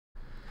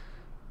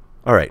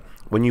Alright,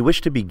 when you wish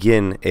to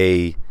begin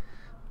a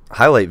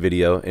highlight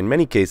video, in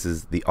many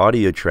cases the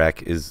audio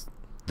track is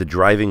the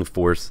driving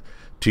force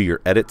to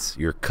your edits,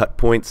 your cut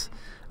points,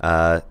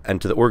 and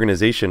to the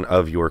organization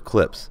of your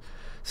clips.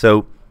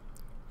 So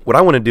what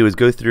I want to do is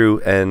go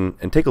through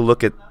and take a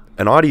look at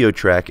an audio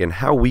track and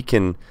how we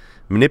can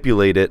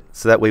manipulate it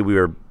so that way we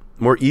are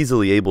more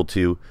easily able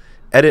to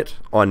edit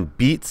on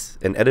beats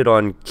and edit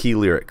on key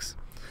lyrics.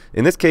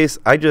 In this case,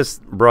 I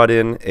just brought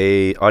in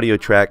a audio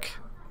track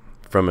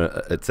from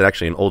it's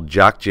actually an old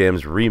Jock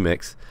Jams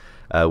remix,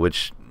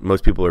 which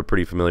most people are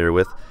pretty familiar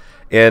with,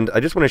 and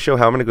I just want to show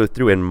how I'm going to go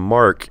through and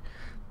mark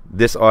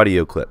this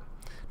audio clip.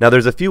 Now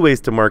there's a few ways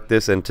to mark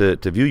this and to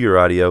view your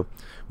audio.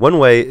 One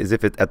way is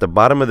if it's at the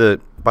bottom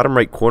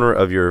right corner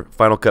of your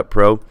Final Cut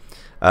Pro,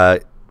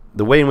 the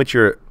way in which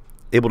you're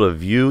able to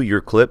view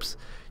your clips,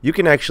 you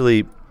can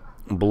actually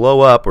blow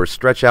up or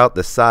stretch out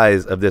the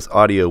size of this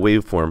audio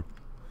waveform,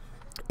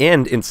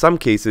 and in some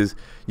cases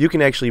you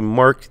can actually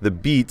mark the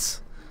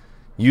beats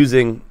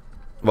using,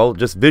 well,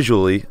 just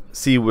visually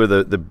see where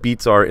the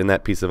beats are in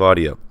that piece of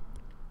audio.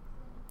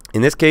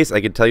 In this case,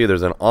 I can tell you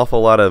there's an awful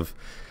lot of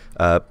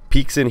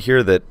peaks in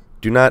here that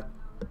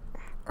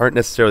aren't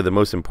necessarily the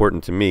most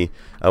important to me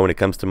when it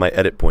comes to my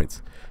edit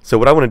points. So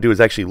what I want to do is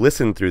actually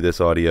listen through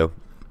this audio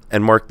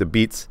and mark the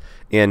beats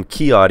and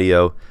key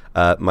audio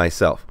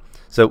myself.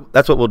 So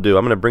that's what we'll do.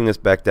 I'm going to bring this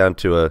back down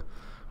to a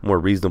more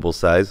reasonable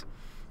size,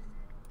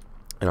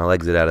 and I'll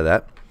exit out of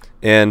that.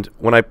 And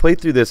when I play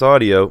through this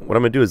audio, what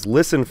I'm going to do is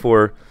listen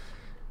for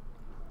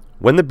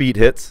when the beat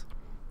hits,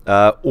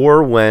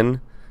 or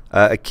when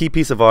a key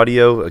piece of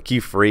audio, a key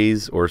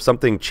phrase, or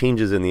something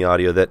changes in the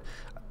audio that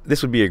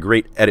this would be a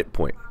great edit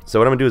point. So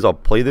what I'm going to do is I'll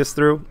play this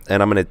through,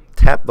 and I'm going to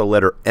tap the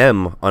letter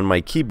M on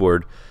my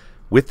keyboard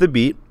with the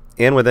beat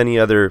and with any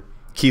other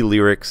key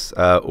lyrics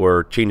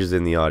or changes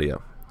in the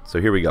audio. So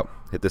here we go.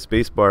 Hit the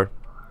space bar.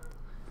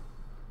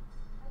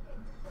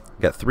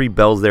 Got 3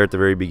 bells there at the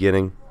very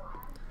beginning.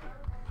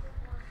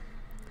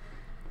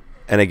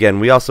 And again,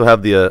 we also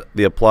have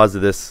the applause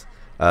of this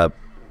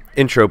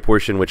intro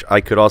portion, which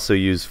I could also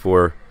use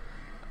for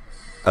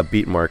a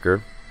beat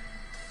marker.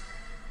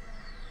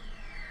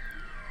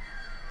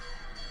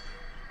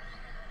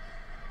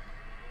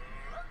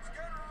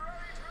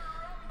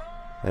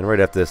 And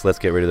right after this, Let's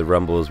Get Ready to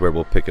Rumble is where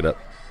we'll pick it up.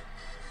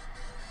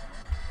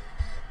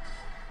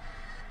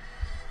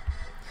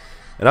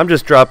 And I'm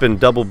just dropping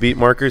double beat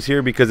markers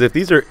here because if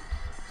these are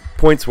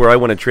points where I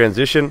want to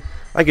transition,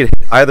 I could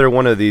hit either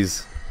one of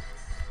these.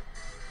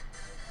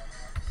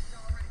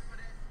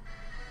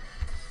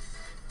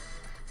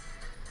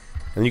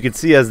 And you can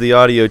see as the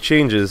audio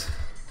changes,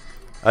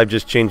 I've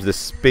just changed the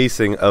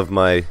spacing of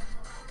my...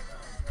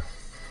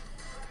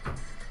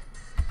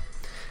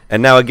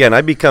 And now again,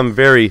 I become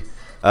very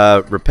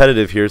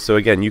repetitive here, so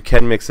again, you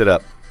can mix it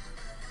up.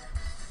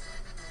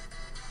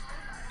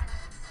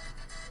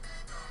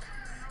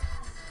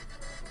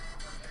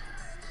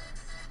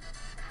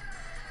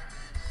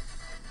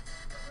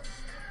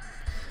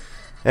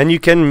 And you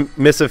can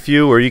miss a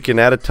few or you can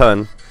add a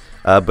ton,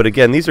 but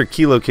again, these are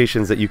key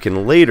locations that you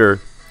can later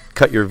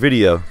cut your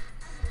video,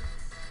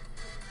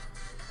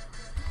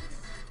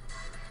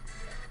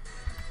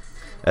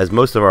 as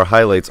most of our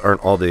highlights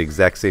aren't all the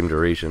exact same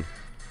duration.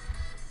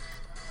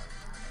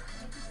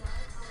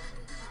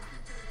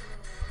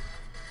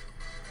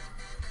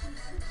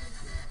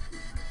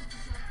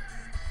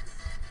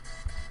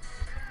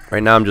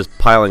 Right now I'm just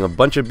piling a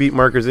bunch of beat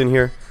markers in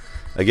here.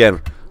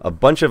 Again, a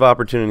bunch of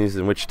opportunities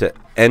in which to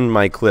end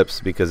my clips,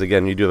 because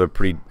again, you do have a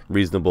pretty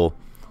reasonable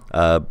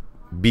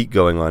beat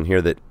going on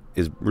here that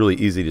is really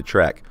easy to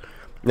track.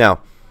 Now,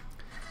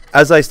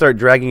 as I start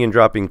dragging and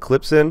dropping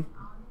clips in,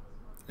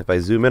 if I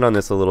zoom in on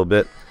this a little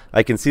bit,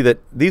 I can see that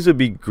these would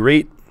be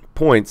great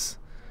points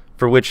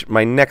for which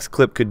my next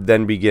clip could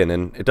then begin.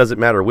 And it doesn't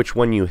matter which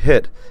one you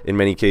hit in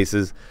many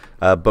cases,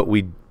 but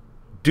we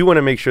do want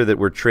to make sure that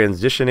we're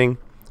transitioning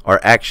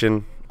our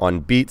action on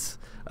beats.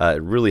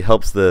 It really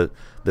helps the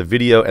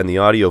video and the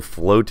audio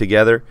flow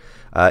together,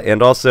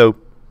 and also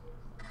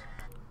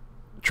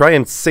try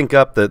and sync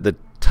up the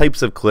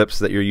types of clips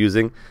that you're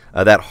using,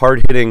 that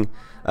hard-hitting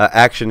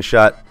action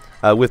shot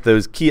with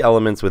those key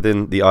elements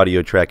within the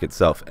audio track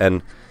itself.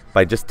 And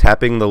by just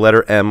tapping the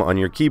letter M on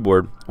your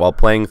keyboard while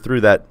playing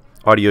through that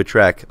audio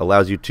track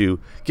allows you to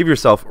give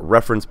yourself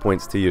reference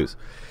points to use.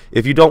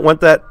 If you don't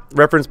want that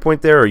reference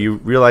point there, or you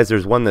realize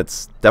there's one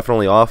that's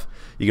definitely off,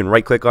 you can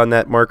right-click on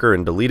that marker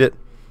and delete it.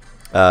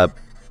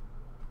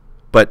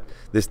 But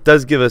this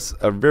does give us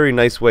a very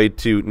nice way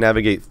to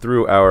navigate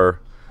through our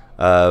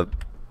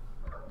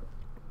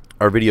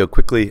video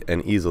quickly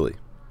and easily.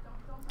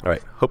 All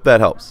right, hope that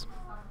helps.